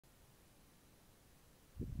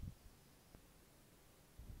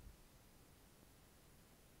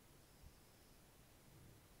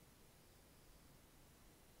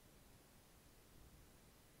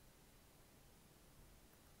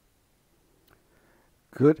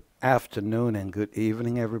Good afternoon and good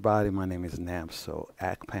evening, everybody. My name is Namso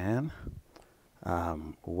Akpan.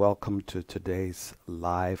 Welcome to today's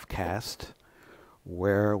live cast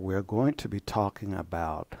where we're going to be talking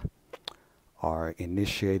about our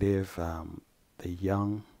initiative, The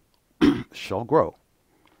Young Shall Grow.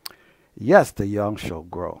 Yes, The Young Shall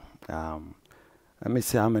Grow. Um, Let me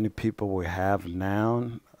see how many people we have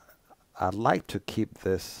now. I'd like to keep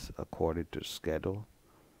this according to schedule.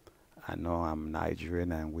 I know I'm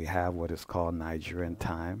Nigerian and we have what is called Nigerian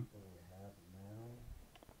time.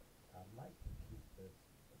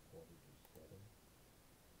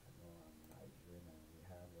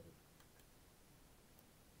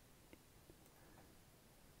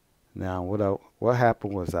 Now, what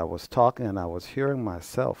happened was I was talking and I was hearing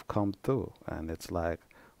myself come through, and it's like,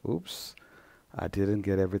 oops, I didn't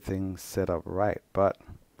get everything set up right, but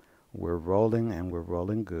we're rolling and we're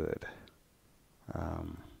rolling good.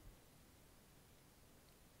 Um,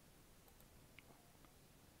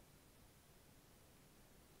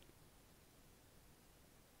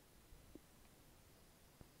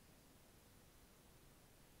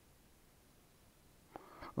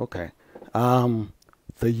 okay. Um,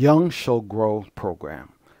 the Young Shall Grow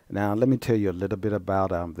program. Now, let me tell you a little bit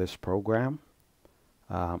about this program.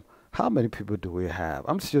 Um, how many people do we have?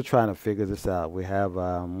 I'm still trying to figure this out. We have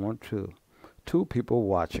two people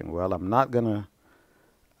watching. Well, I'm not gonna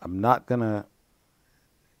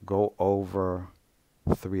go over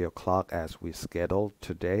 3 o'clock as we scheduled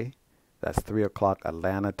today. That's 3 o'clock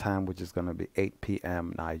Atlanta time, which is going to be 8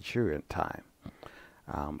 p.m. Nigerian time.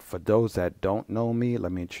 For those that don't know me,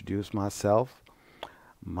 let me introduce myself.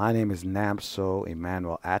 My name is Namso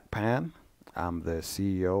Emmanuel Akpan. I'm the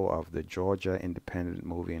CEO of the Georgia Independent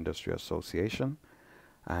Movie Industry Association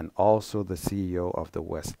and also the CEO of the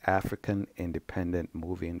West African Independent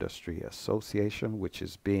Movie Industry Association, which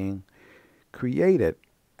is being created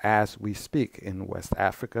as we speak in West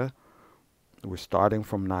Africa. We're starting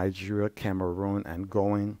from Nigeria, Cameroon, and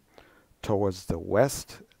going towards the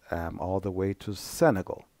west, all the way to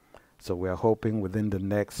Senegal. So we're hoping within the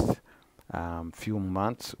next few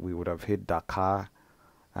months we would have hit Dakar,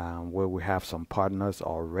 where we have some partners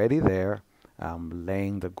already there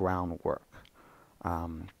laying the groundwork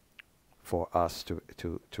um, for us to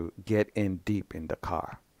get in deep in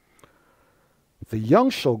Dakar. The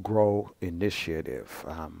Young Shall Grow initiative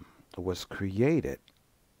was created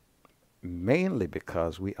mainly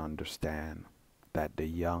because we understand that the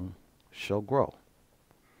young shall grow.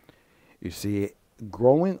 You see,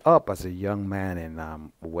 growing up as a young man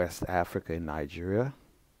in West Africa, in Nigeria,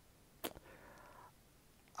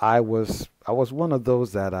 I was one of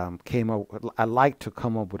those that came up. I like to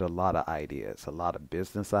come up with a lot of ideas, a lot of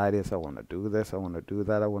business ideas. I want to do this. I want to do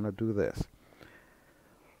that. I want to do this.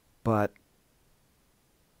 But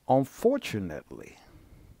unfortunately,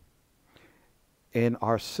 in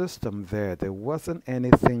our system there wasn't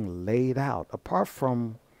anything laid out apart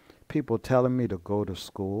from people telling me to go to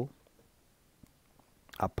school,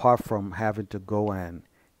 apart from having to go and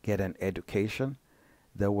get an education.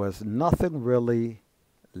 There was nothing really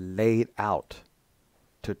laid out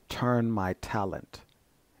to turn my talent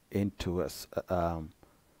into a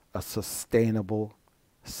sustainable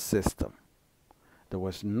system. There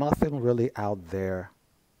was nothing really out there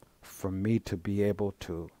for me to be able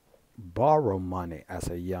to borrow money as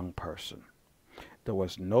a young person. There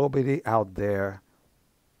was nobody out there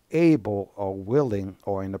able or willing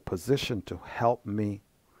or in a position to help me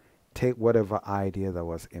take whatever idea that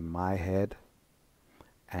was in my head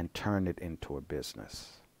and turn it into a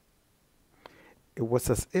business. It was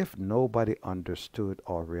as if nobody understood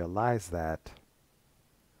or realized that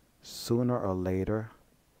sooner or later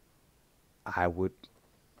I would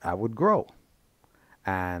I would grow.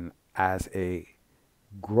 And as a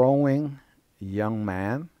growing young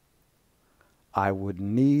man, I would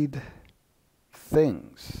need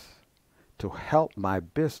things to help my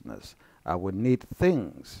business. I would need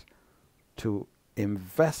things to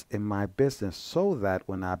invest in my business so that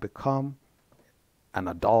when I become an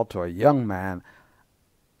adult or a young man,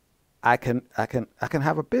 I can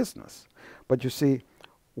have a business. But you see,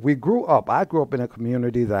 I grew up in a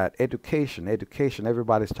community that education,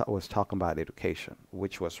 was talking about education,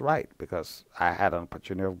 which was right because I had an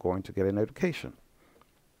opportunity of going to get an education.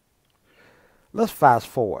 Let's fast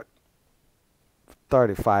forward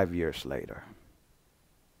 35 years later.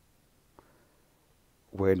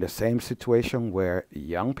 We're in the same situation where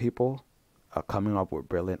young people are coming up with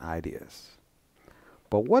brilliant ideas.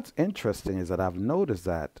 But what's interesting is that I've noticed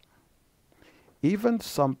that even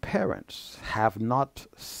some parents have not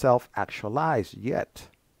self actualized yet,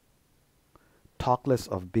 talk less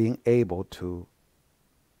of being able to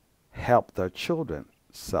help their children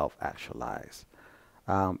self-actualize.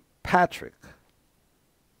 Patrick,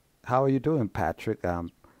 how are you doing, Patrick?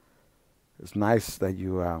 It's nice that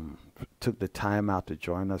you took the time out to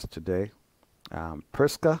join us today.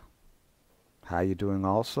 Priska, how are you doing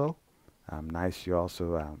also? Nice you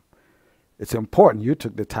also, it's important you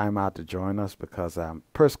took the time out to join us because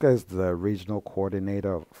Priska is the regional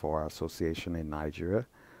coordinator for our association in Nigeria.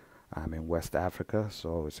 In West Africa,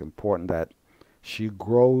 so it's important that she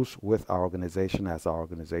grows with our organization as our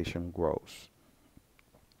organization grows.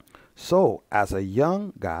 So, as a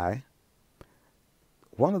young guy,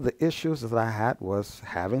 one of the issues that I had was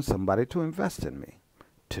having somebody to invest in me.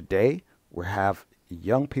 Today, we have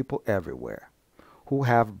young people everywhere who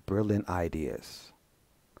have brilliant ideas,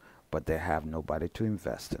 but they have nobody to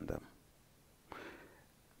invest in them.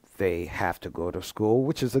 They have to go to school,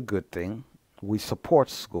 which is a good thing. We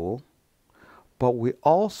support school, but we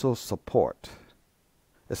also support.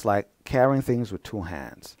 It's like carrying things with two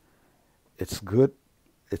hands. It's good,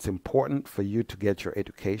 it's important for you to get your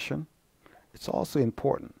education. It's also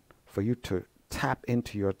important for you to tap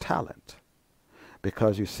into your talent.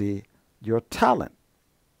 Because you see, your talent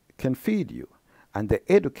can feed you, and the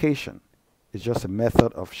education is just a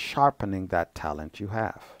method of sharpening that talent you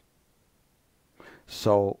have.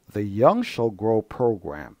 So the Young Shall Grow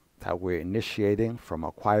program that we're initiating from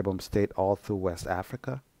Akwa Ibom State all through West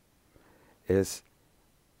Africa is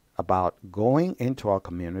about going into our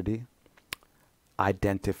community,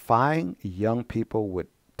 identifying young people with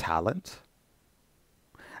talent,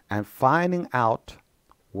 and finding out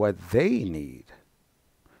what they need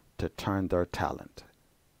to turn their talent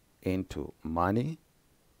into money,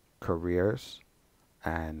 careers,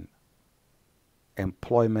 and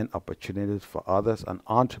employment opportunities for others and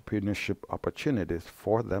entrepreneurship opportunities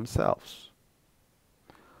for themselves.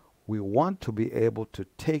 We want to be able to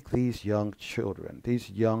take these young children,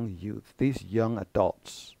 these young youth, these young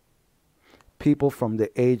adults, people from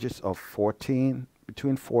the ages of 14,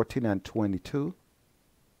 between 14 and 22,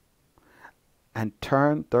 and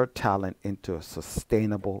turn their talent into a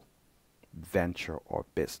sustainable venture or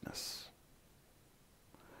business.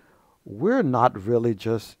 We're not really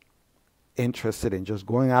just interested in just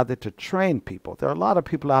going out there to train people. There are a lot of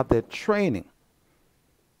people out there training.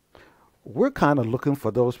 We're kind of looking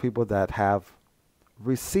for those people that have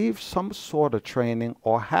received some sort of training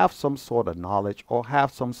or have some sort of knowledge or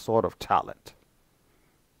have some sort of talent.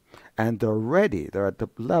 And they're ready, they're at the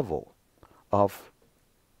level of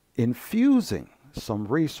infusing some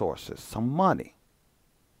resources, some money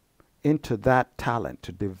into that talent,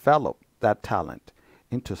 to develop that talent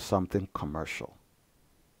into something commercial.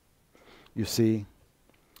 You see,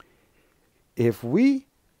 if we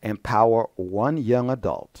empower one young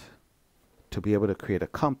adult to be able to create a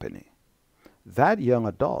company, that young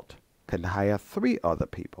adult can hire 3 other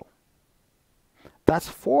people. That's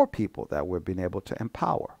 4 people that we've been able to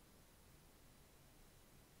empower.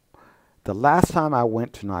 The last time I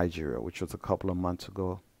went to Nigeria, which was a couple of months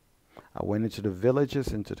ago, I went into the villages,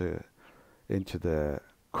 into the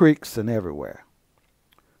creeks and everywhere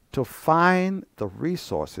to find the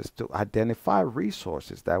resources, to identify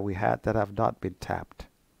resources that we had that have not been tapped.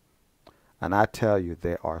 And I tell you,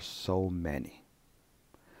 there are so many.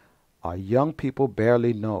 Our young people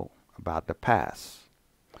barely know about the past.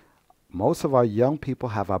 Most of our young people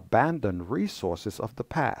have abandoned resources of the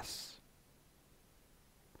past.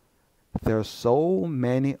 There are so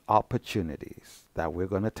many opportunities that we're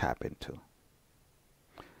going to tap into.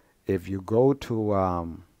 If you go to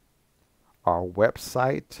our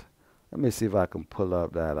website, let me see if I can pull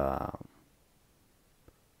up that.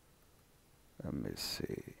 Let me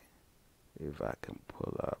see if I can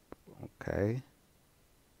pull up. Okay.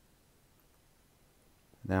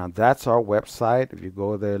 Now that's our website. If you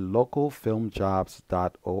go there,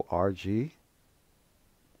 localfilmjobs.org.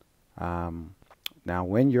 Now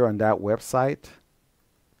when you're on that website,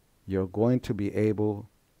 you're going to be able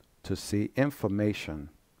to see information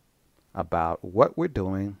about what we're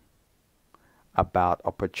doing, about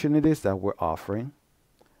opportunities that we're offering,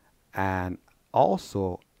 and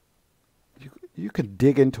also you can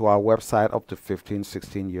dig into our website up to 15,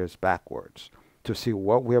 16 years backwards to see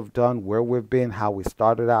what we have done, where we've been, how we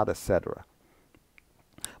started out, etc.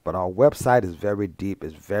 But our website is very deep,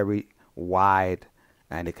 it's very wide,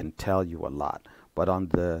 and it can tell you a lot. But on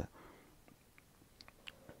the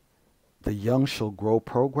Young Shall Grow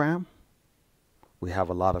program, we have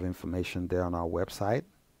a lot of information there on our website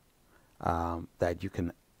that you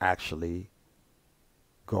can actually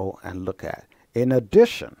go and look at. In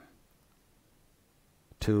addition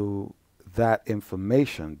to that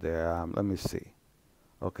information there, let me see.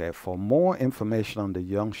 Okay, for more information on the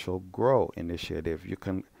Young Shall Grow initiative, you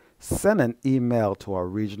can send an email to our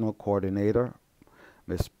regional coordinator,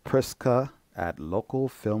 Ms. Priska at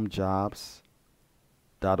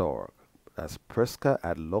localfilmjobs.org. That's Priska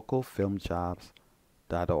at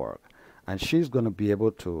localfilmjobs.org. And she's going to be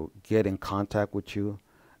able to get in contact with you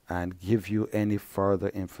and give you any further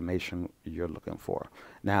information you're looking for.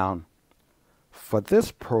 Now, for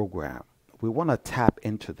this program, we want to tap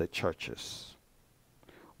into the churches.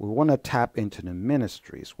 We want to tap into the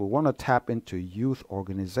ministries. We want to tap into youth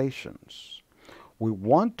organizations. We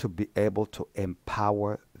want to be able to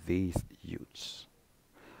empower these youths.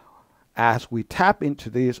 As we tap into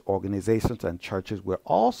these organizations and churches, we're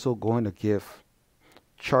also going to give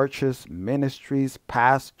churches, ministries,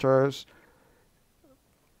 pastors,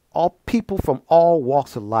 all people from all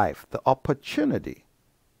walks of life the opportunity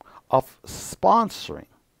of sponsoring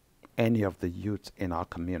any of the youths in our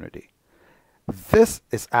community. This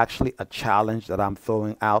is actually a challenge that I'm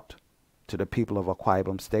throwing out to the people of Akwa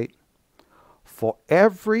Ibom State. For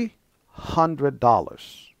every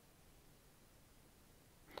 $100,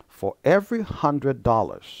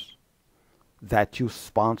 that you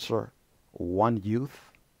sponsor one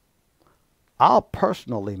youth, I'll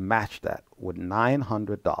personally match that with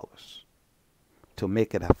 $900 to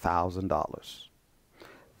make it $1,000.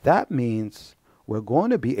 That means we're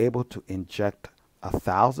going to be able to inject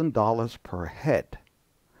 $1,000 per head.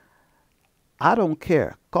 I don't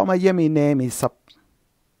care. Come yemi name is up.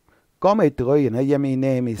 Come throw you na yemi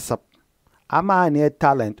name is up. Ama ne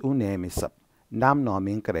talent name is up. Nam no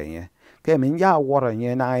min krenye. Ke min ya water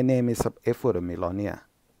nye na name is up for a millionaire.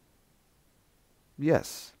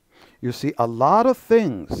 Yes. You see, a lot of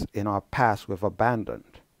things in our past we've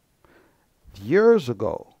abandoned. Years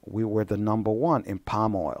ago, we were the #1 in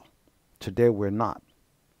palm oil. Today, we're not.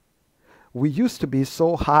 We used to be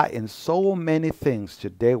so high in so many things.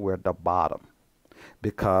 Today, we're at the bottom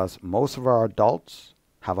because most of our adults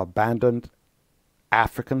have abandoned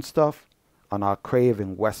African stuff and are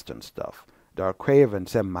craving Western stuff. They're craving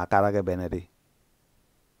some makarage benedi.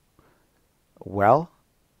 Well,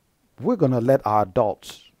 we're going to let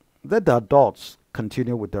the adults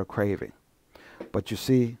continue with their craving. But you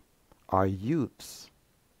see, our youths,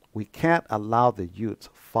 we can't allow the youths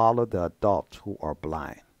follow the adults who are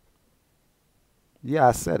blind. Yeah,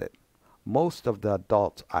 I said it. Most of the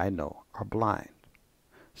adults I know are blind.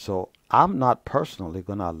 So I'm not personally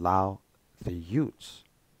going to allow the youths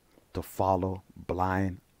to follow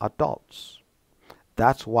blind adults.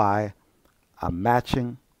 That's why I'm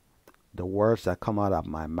matching the words that come out of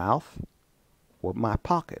my mouth with my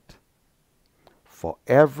pocket. For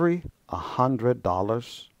every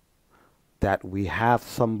 $100 that we have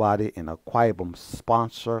somebody in Akwa Ibom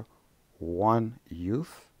sponsor one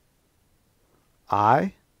youth,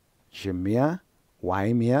 I, Jemia,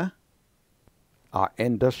 Waimia, our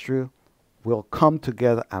industry will come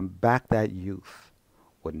together and back that youth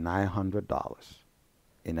with $900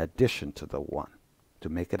 in addition to the one to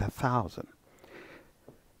make it 1,000.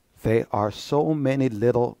 There are so many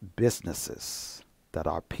little businesses that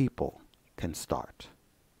our people can start.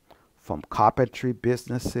 From carpentry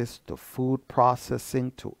businesses to food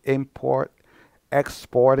processing to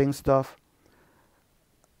exporting stuff.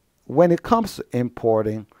 When it comes to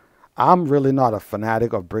importing, I'm really not a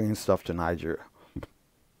fanatic of bringing stuff to Nigeria.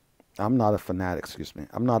 I'm not a fanatic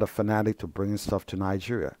to bringing stuff to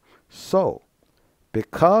Nigeria. So,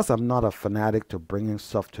 because I'm not a fanatic to bringing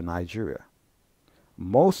stuff to Nigeria,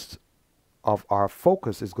 most of our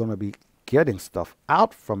focus is going to be getting stuff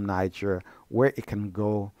out from Nigeria where it can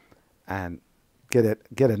go and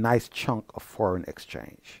get a nice chunk of foreign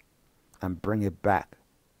exchange and bring it back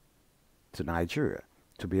to Nigeria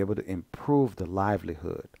to be able to improve the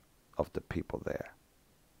livelihood of the people there.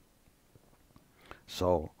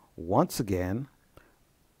 So once again,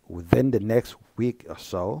 within the next week or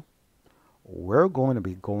so, we're going to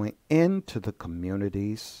be going into the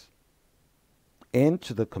communities. We're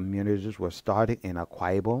starting in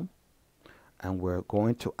Akwa Ibom, and we're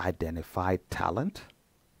going to identify talent.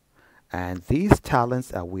 And these talents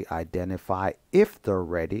that we identify, if they're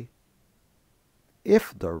ready,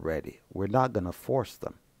 we're not going to force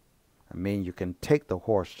them. I mean, you can take the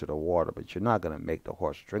horse to the water, but you're not going to make the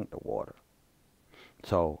horse drink the water.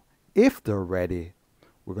 So if they're ready,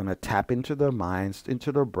 we're going to tap into their minds,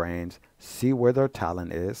 into their brains, see where their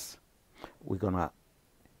talent is. We're going to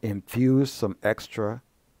infuse some extra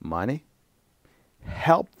money,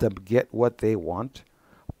 help them get what they want,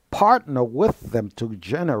 partner with them to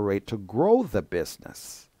grow the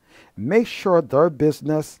business. Make sure their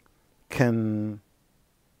business can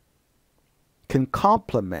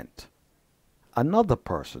complement another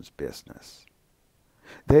person's business.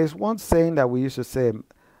 There's one saying that we used to say,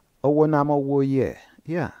 "Owanama wo ye."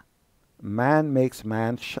 Yeah, man makes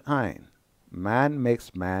man shine. Man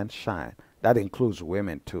makes man shine. That includes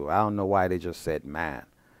women too. I don't know why they just said man,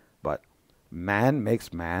 but man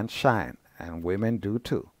makes man shine, and women do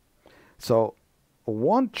too. So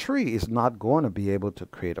one tree is not going to be able to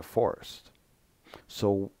create a forest.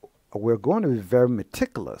 So we're going to be very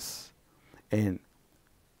meticulous in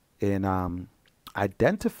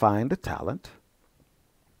identifying the talent,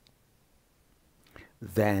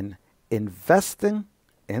 then investing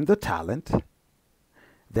in the talent,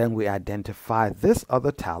 then we identify this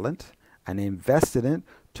other talent and invest in it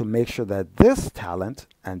to make sure that this talent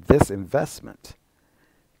and this investment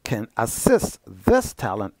can assist this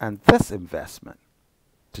talent and this investment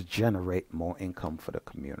to generate more income for the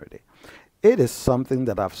community. It is something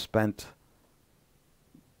that I've spent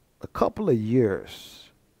a couple of years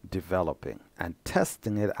developing and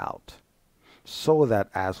testing it out so that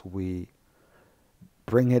as we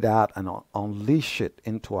bring it out and unleash it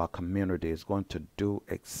into our community, it's going to do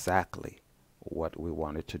exactly what we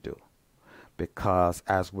want it to do. Because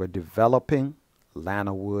as we're developing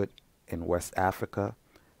Lanawood in West Africa,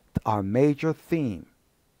 our major theme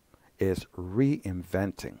is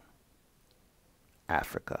reinventing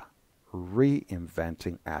Africa.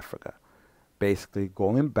 Reinventing Africa. Basically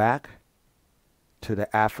going back to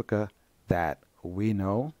the Africa that we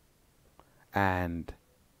know and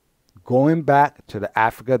going back to the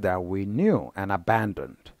Africa that we knew and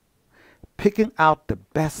abandoned. Picking out the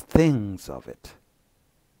best things of it.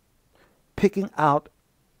 Picking out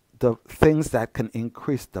the things that can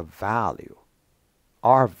increase the value,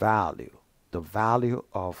 our value, the value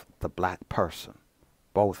of the black person,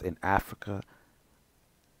 both in Africa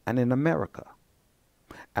and in America.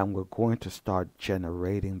 And we're going to start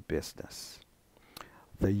generating business.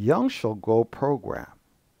 The Young Shall Grow program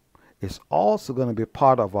is also going to be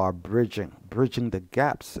part of our bridging the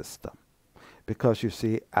gap system. Because you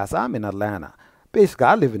see, as I'm in Atlanta, basically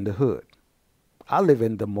I live in the hood. I live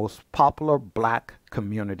in the most popular black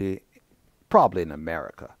community probably in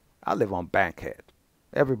America. I live on Bankhead.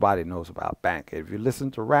 Everybody knows about Bankhead. If you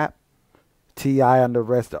listen to rap, T.I. and the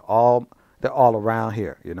rest, they're all around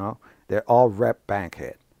here, you know. They're all rep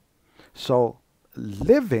Bankhead. So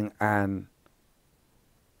living and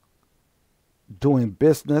doing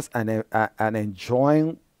business and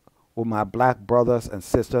enjoying with my black brothers and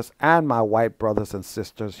sisters and my white brothers and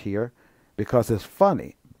sisters here, because it's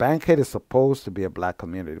funny. Bankhead is supposed to be a black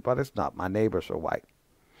community, but it's not. My neighbors are white.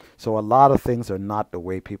 So a lot of things are not the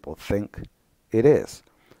way people think it is.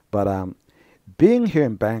 But being here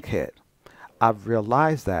in Bankhead, I've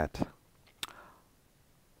realized that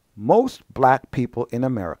most black people in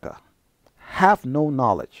America have no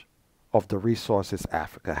knowledge of the resources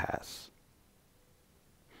Africa has.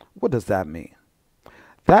 What does that mean?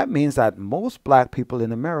 That means that most black people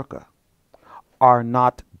in America are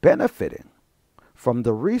not benefiting from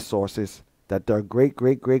the resources that their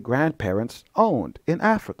great-great-great-grandparents owned in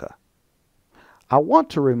Africa. I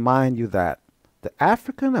want to remind you that the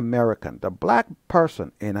African American, the black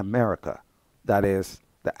person in America, that is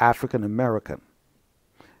the African American,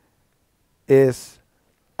 is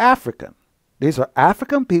African. These are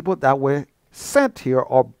African people that were sent here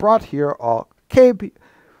or brought here or came.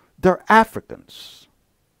 They're Africans.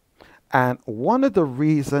 And one of the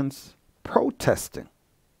reasons protesting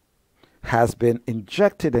has been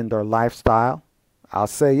injected in their lifestyle, I'll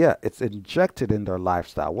say, yeah, it's injected in their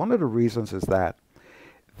lifestyle. One of the reasons is that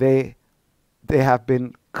they have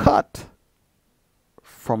been cut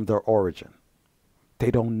from their origin.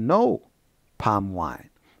 They don't know palm wine.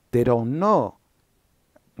 They don't know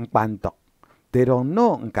mpantok. They don't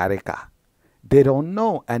know nkareka. They don't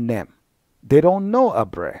know anem. They don't know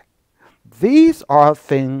abre. These are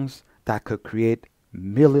things that could create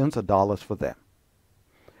millions of dollars for them.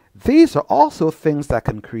 These are also things that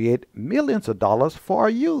can create millions of dollars for our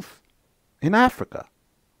youth in Africa.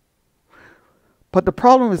 But the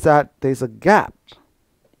problem is that there's a gap.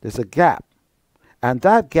 There's a gap. And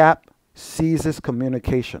that gap seizes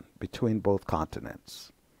communication between both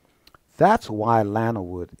continents. That's why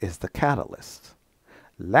Lanawood is the catalyst.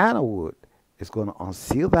 Lanawood is going to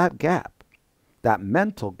unseal that gap, that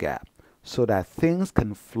mental gap, so that things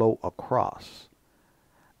can flow across.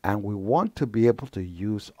 And we want to be able to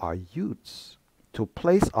use our youths, to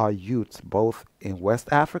place our youths both in West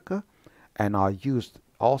Africa and our youth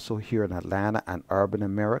also here in Atlanta and urban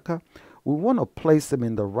America. We want to place them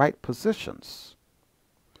in the right positions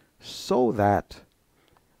so that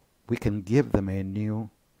we can give them a new,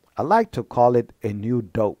 I like to call it a new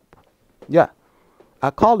dope. Yeah, I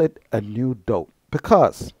call it a new dope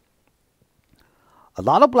because a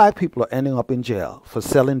lot of black people are ending up in jail for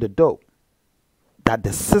selling the dope that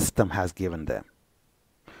the system has given them.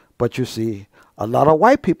 But you see, a lot of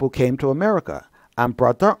white people came to America and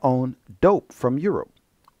brought their own dope from Europe.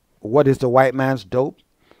 What is the white man's dope?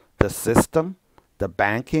 The system, the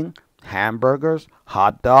banking, hamburgers,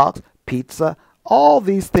 hot dogs, pizza, all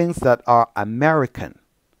these things that are American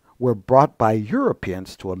were brought by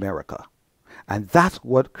Europeans to America. And that's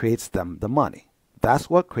what creates them the money. That's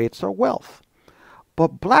what creates their wealth.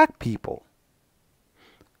 But black people,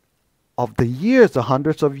 of the years, the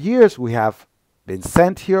hundreds of years we have been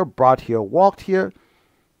sent here, brought here, walked here,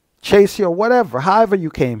 chased here, whatever, however you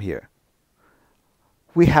came here,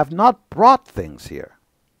 we have not brought things here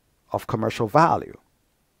of commercial value.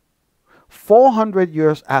 400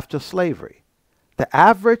 years after slavery, the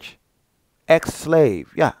average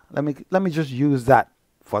ex-slave, let me just use that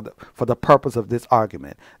for the purpose of this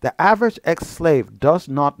argument. The average ex-slave does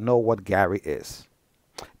not know what Gary is.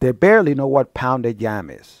 They barely know what pounded yam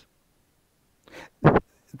is.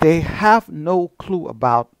 They have no clue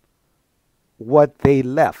about what they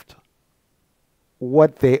left,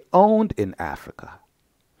 what they owned in Africa.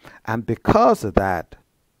 And because of that,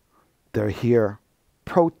 they're here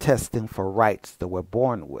protesting for rights that we're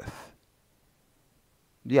born with.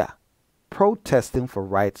 Yeah, protesting for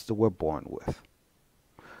rights that we're born with.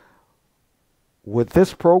 With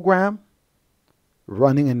this program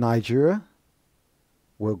running in Nigeria,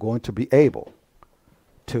 we're going to be able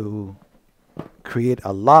to create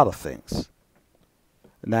a lot of things.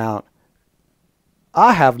 Now,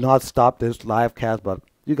 I have not stopped this live cast, but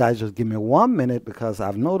you guys just give me 1 minute because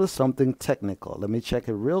I've noticed something technical. Let me check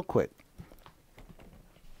it real quick.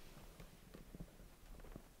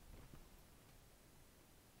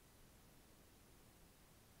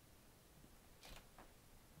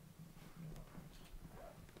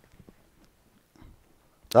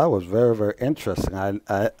 That was very, very interesting. I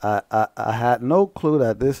had no clue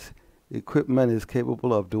that this equipment is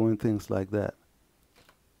capable of doing things like that.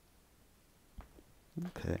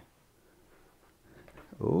 Okay.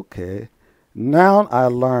 Okay. Now I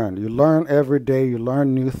learned. You learn every day. You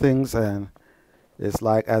learn new things, and it's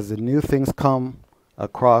like as the new things come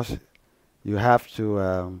across, you have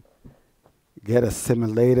to get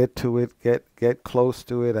assimilated to it, get close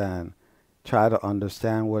to it, and try to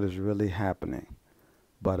understand what is really happening.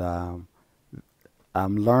 But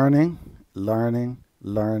I'm learning,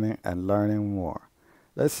 and learning more.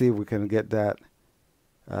 Let's see if we can get that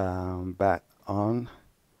back on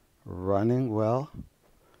running well.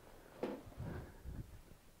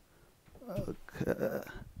 Okay.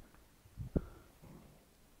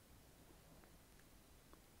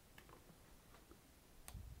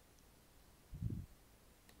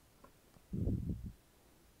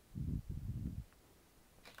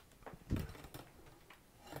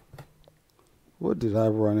 What did I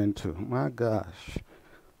run into? My gosh.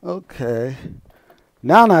 Okay.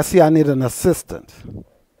 Now I see I need an assistant.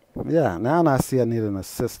 Yeah, now I see I need an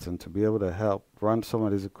assistant to be able to help run some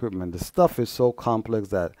of this equipment. The stuff is so complex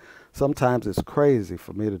that sometimes it's crazy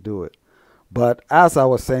for me to do it. But as I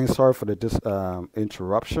was saying, sorry for the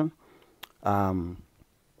interruption.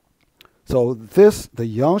 So the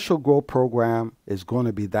Young Shall Grow program is going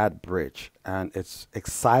to be that bridge. And it's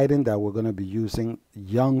exciting that we're going to be using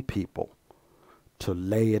young people to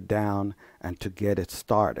lay it down and to get it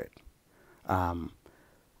started.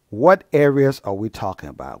 What areas are we talking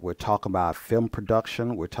about? We're talking about film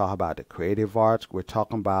production. We're talking about the creative arts. We're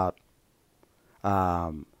talking about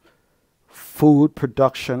food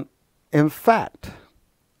production. In fact,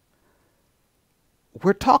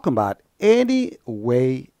 we're talking about any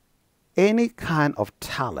way, any kind of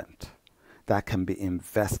talent that can be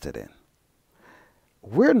invested in.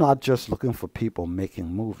 We're not just looking for people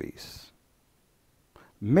making movies.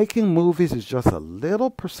 Making movies is just a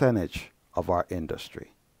little percentage of our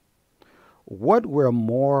industry. What we're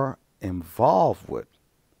more involved with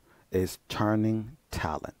is turning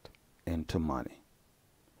talent into money.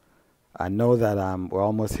 I know that we're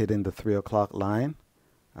almost hitting the 3 o'clock line.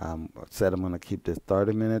 I said I'm going to keep this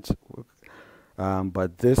 30 minutes.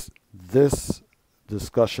 But this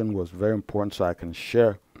discussion was very important, so I can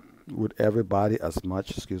share with everybody as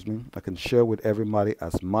much, I can share with everybody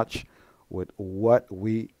as much with what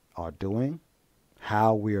we are doing,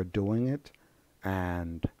 how we are doing it,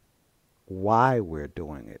 and why we're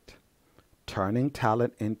doing it. Turning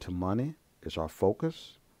talent into money is our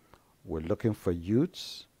focus. We're looking for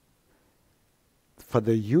youths. For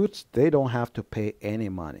the youths, they don't have to pay any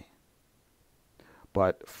money.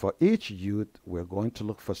 But for each youth, we're going to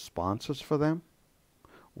look for sponsors for them.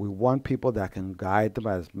 We want people that can guide them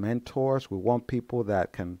as mentors. We want people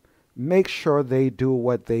that can make sure they do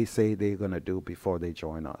what they say they're going to do before they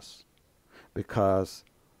join us. Because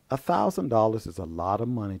 $1,000 is a lot of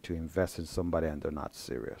money to invest in somebody and they're not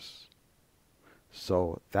serious.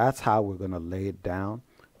 So that's how we're going to lay it down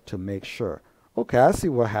to make sure. Okay, I see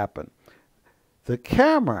what happened. The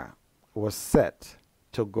camera was set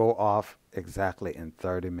to go off exactly in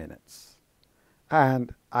 30 minutes.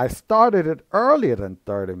 And I started it earlier than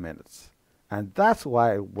 30 minutes. And that's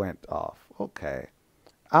why it went off. Okay.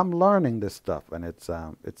 I'm learning this stuff and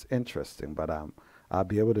it's interesting, but I'll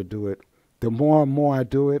be able to do it. The more and more I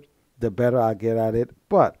do it, the better I get at it.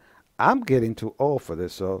 But I'm getting too old for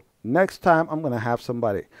this, so next time I'm going to have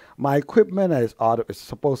somebody. My equipment is it's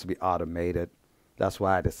supposed to be automated. That's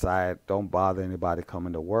why I decided don't bother anybody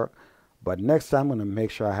coming to work. But next time I'm going to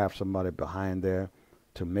make sure I have somebody behind there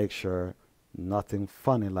to make sure nothing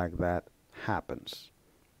funny like that happens.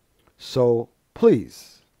 So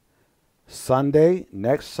please,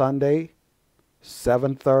 next Sunday,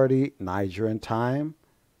 7:30 Nigerian time,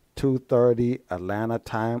 2:30 Atlanta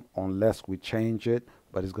time, unless we change it,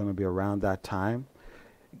 but it's going to be around that time.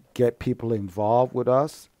 Get people involved with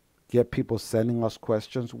us. Get people sending us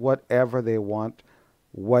questions, whatever they want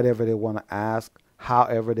to ask,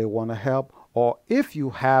 however they want to help. Or if you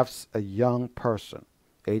have a young person,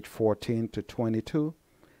 age 14 to 22,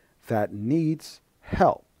 that needs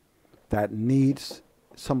help, that needs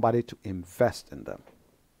somebody to invest in them,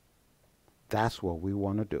 that's what we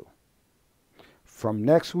want to do. From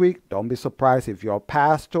next week, don't be surprised if you're a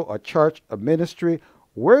pastor, a church, a ministry,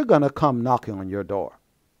 we're going to come knocking on your door.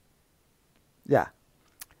 Yeah.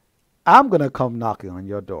 I'm going to come knocking on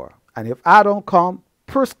your door. And if I don't come,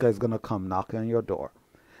 Priska is going to come knocking on your door.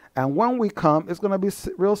 And when we come, it's going to be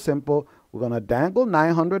real simple. We're going to dangle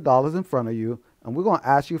 $900 in front of you, and we're going to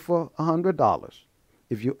ask you for $100.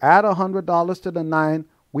 If you add $100 to the 9,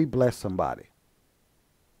 we bless somebody.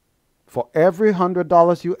 For every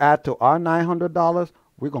 $100 you add to our $900,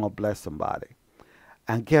 we're going to bless somebody.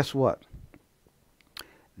 And guess what?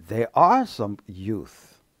 There are some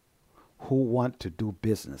youth who want to do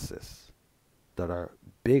businesses that are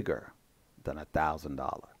bigger than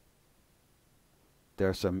 $1,000. There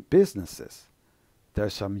are some businesses, there are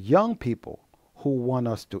some young people who want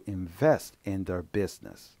us to invest in their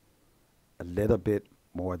business a little bit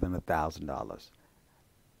more than $1,000.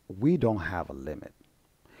 We don't have a limit.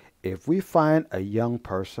 If we find a young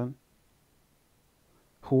person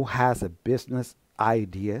who has a business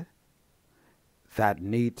idea that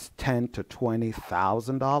needs $10,000 to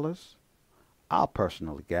 $20,000, I'll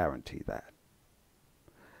personally guarantee that.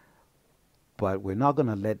 But we're not going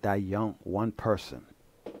to let that young one person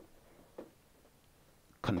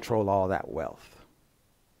control all that wealth.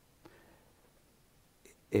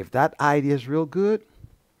 If that idea is real good,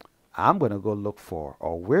 I'm going to go look for,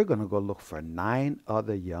 or we're going to go look for 9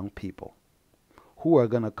 other young people who are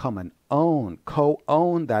going to come and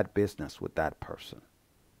co-own that business with that person.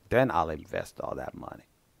 Then I'll invest all that money.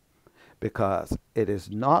 Because it is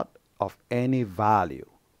not of any value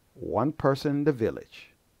one person in the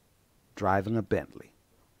village driving a Bentley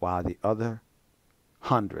while the other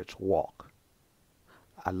hundreds walk.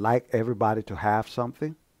 I like everybody to have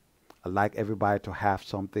something. I like everybody to have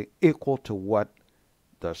something equal to what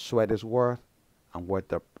their sweat is worth and what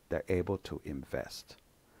they're able to invest.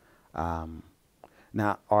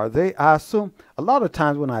 Now, I assume, a lot of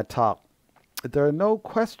times when I talk, there are no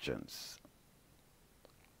questions.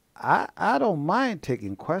 I don't mind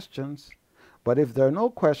taking questions, but if there are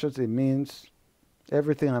no questions, it means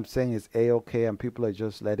everything I'm saying is A-okay and people are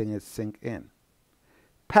just letting it sink in.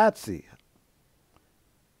 Patsy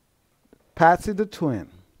the twin.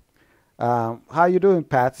 How you doing,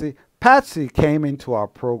 Patsy? Patsy came into our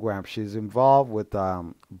program. She's involved with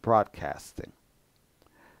broadcasting.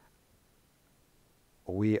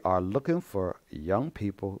 We are looking for young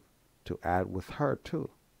people to add with her too.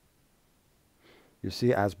 You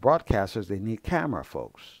see, as broadcasters, they need camera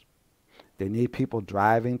folks. They need people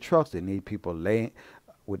driving trucks. They need people laying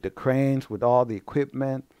with the cranes, with all the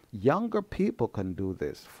equipment. Younger people can do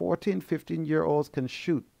this. 14, 15-year-olds can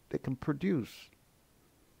shoot. They can produce.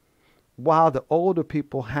 While the older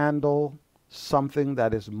people handle something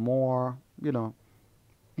that is more,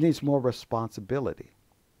 needs more responsibility.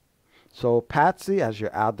 So Patsy, as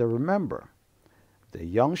you're out there, remember, the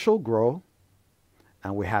young shall grow,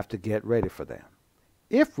 and we have to get ready for them.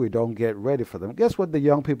 If we don't get ready for them, guess what the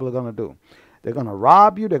young people are going to do? They're going to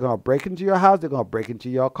rob you. They're going to break into your house. They're going to break into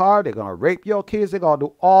your car. They're going to rape your kids. They're going to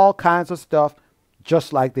do all kinds of stuff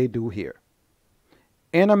just like they do here.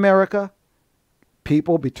 In America,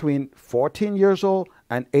 people between 14 years old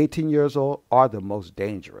and 18 years old are the most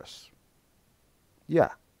dangerous. Yeah,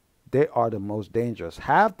 they are the most dangerous.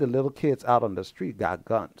 Half the little kids out on the street got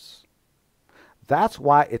guns. That's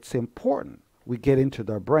why it's important. We get into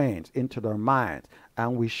their brains, into their minds,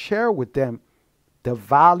 and we share with them the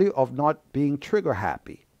value of not being trigger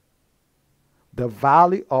happy, the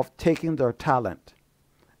value of taking their talent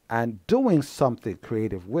and doing something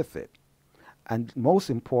creative with it. And most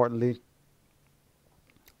importantly,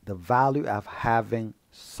 the value of having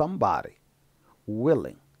somebody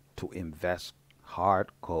willing to invest hard,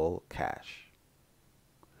 cold cash.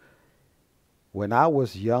 When I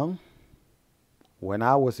was young, when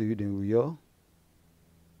I was in New York,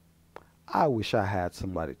 I wish I had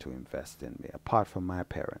somebody to invest in me apart from my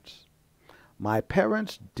parents. My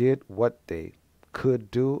parents did what they could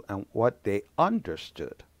do and what they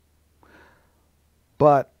understood.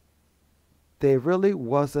 But there really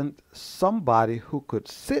wasn't somebody who could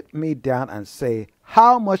sit me down and say,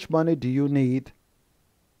 how much money do you need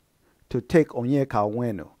to take Onyeka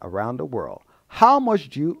Onwenu around the world? How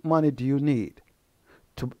much money do you need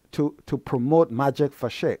to promote Magic for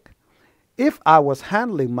Sheikh? If I was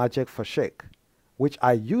handling Magic for Sheikh, which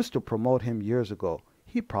I used to promote him years ago,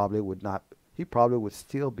 he probably would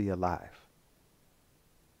still be alive.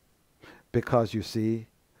 Because you see,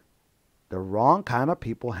 the wrong kind of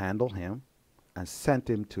people handled him and sent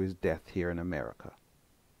him to his death here in America.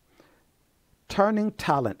 Turning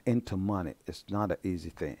talent into money is not an easy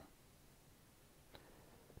thing.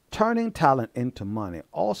 Turning talent into money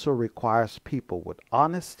also requires people with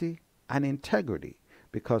honesty and integrity,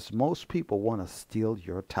 because most people want to steal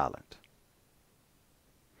your talent.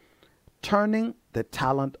 Turning the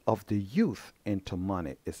talent of the youth into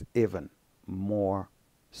money is even more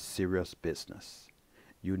serious business.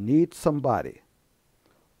 You need somebody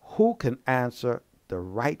who can answer the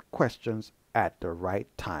right questions at the right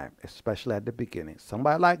time, especially at the beginning.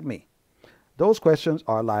 Somebody like me. Those questions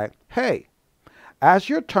are like, hey, as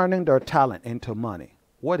you're turning their talent into money,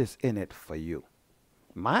 what is in it for you?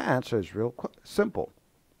 My answer is real simple.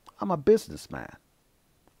 I'm a businessman.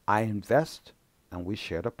 I invest and we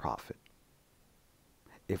share the profit.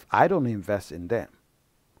 If I don't invest in them,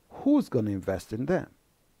 who's going to invest in them?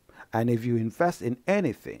 And if you invest in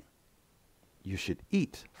anything, you should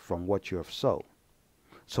eat from what you have sown.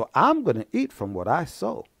 So I'm going to eat from what I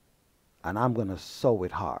sow, and I'm going to sow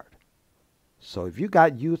it hard. So if you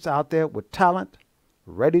got youths out there with talent,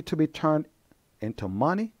 ready to be turned into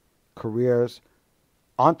money, careers,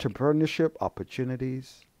 entrepreneurship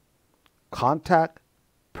opportunities, contact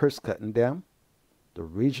Priska and them, the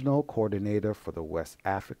regional coordinator for the West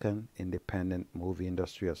African Independent Movie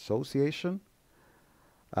Industry Association.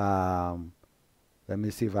 Let me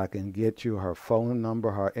see if I can get you her phone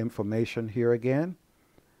number, her information here again.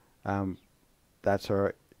 That's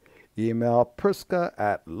her email,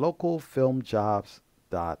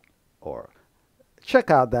 priska@localfilmjobs.org. Check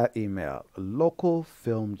out that email,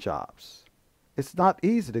 localfilmjobs. It's not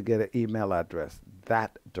easy to get an email address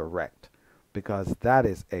that direct, because that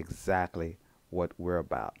is exactly what we're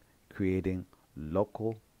about, creating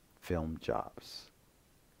local film jobs.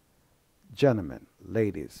 Gentlemen,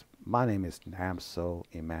 ladies, my name is Namso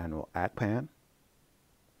Emmanuel Akpan.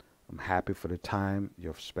 I'm happy for the time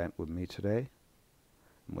you've spent with me today.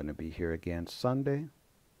 I'm going to be here again Sunday,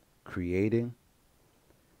 creating,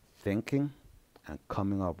 thinking, and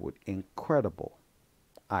coming up with incredible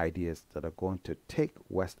ideas that are going to take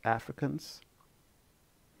West Africans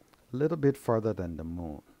a little bit further than the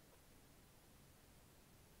moon.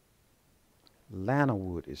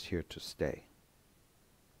 Lanawood is here to stay.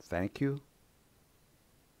 Thank you,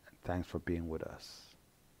 and thanks for being with us.